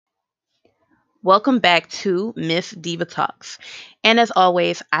Welcome back to Miss Diva Talks. And as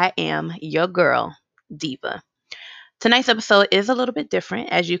always, I am your girl, Diva. Tonight's episode is a little bit different,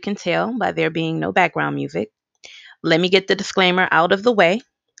 as you can tell by there being no background music. Let me get the disclaimer out of the way,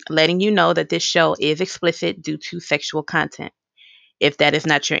 letting you know that this show is explicit due to sexual content. If that is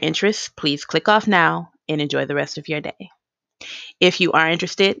not your interest, please click off now and enjoy the rest of your day. If you are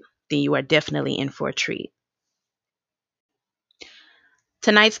interested, then you are definitely in for a treat.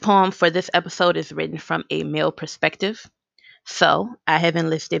 Tonight's poem for this episode is written from a male perspective. So I have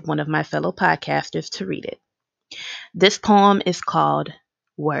enlisted one of my fellow podcasters to read it. This poem is called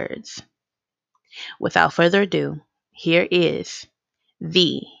Words. Without further ado, here is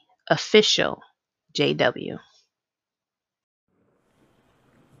the official JW.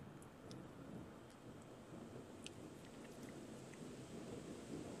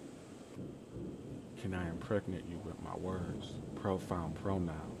 Can I impregnate you with my words, profound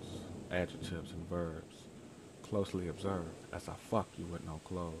pronouns, adjectives, and verbs, closely observed as I fuck you with no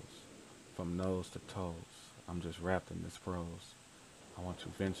clothes? From nose to toes, I'm just wrapped in this prose. I want to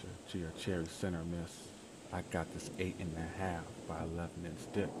venture to your cherry center, miss. I got this 8.5 by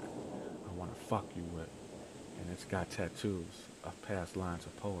 11-inch dick I want to fuck you with, and it's got tattoos of past lines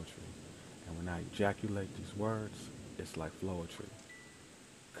of poetry. And when I ejaculate these words, it's like flowetry.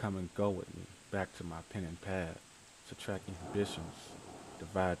 Come and go with me, back to my pen and pad. Subtract inhibitions,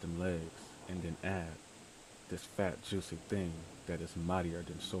 divide them legs, and then add this fat juicy thing that is mightier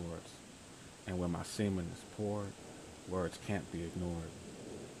than swords. And when my semen is poured, words can't be ignored.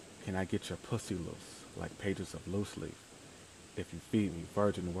 Can I get your pussy loose, like pages of loose leaf? If you feed me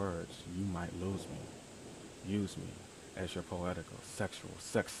virgin words, you might lose me. Use me as your poetical, sexual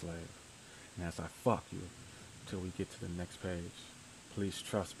sex slave. And as I fuck you, till we get to the next page, please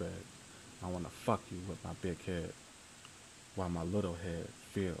trust, babe. I want to fuck you with my big head, while my little head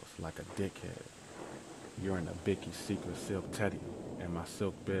feels like a dickhead. You're in a Bicky secret silk teddy in my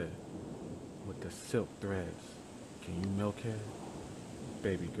silk bed with the silk threads. Can you milkhead?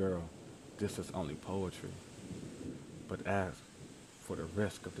 Baby girl, this is only poetry. But as for the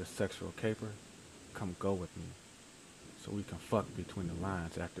risk of this sexual caper, come go with me so we can fuck between the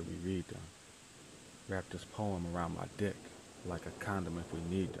lines after we read them. Wrap this poem around my dick like a condom if we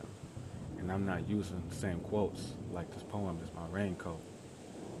need them. And I'm not using the same quotes like this poem is my raincoat.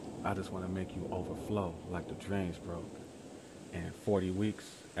 I just want to make you overflow like the drains broke. And in 40 weeks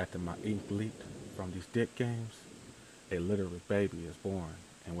after my ink leaked from these dick games, a literate baby is born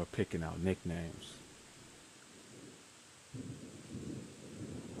and we're picking out nicknames.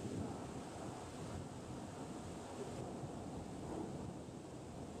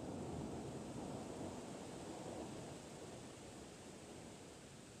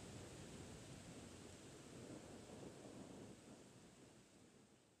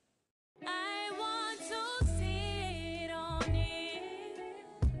 I want to sit on it.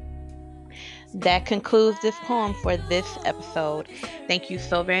 That concludes this poem for this episode. Thank you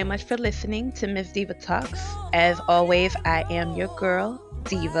so very much for listening to Miss Diva Talks. As always, I am your girl,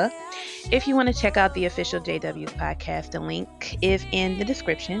 Diva. If you want to check out the official JW's podcast, the link is in the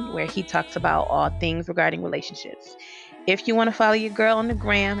description where he talks about all things regarding relationships. If you want to follow your girl on the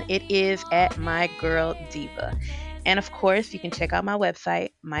gram, it is at My Girl Diva. And of course, you can check out my website,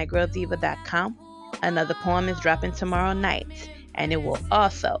 mygirldiva.com. Another poem is dropping tomorrow night, and it will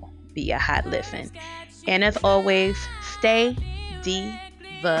also be a hot listen. And as always, stay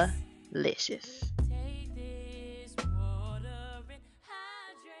diva-licious.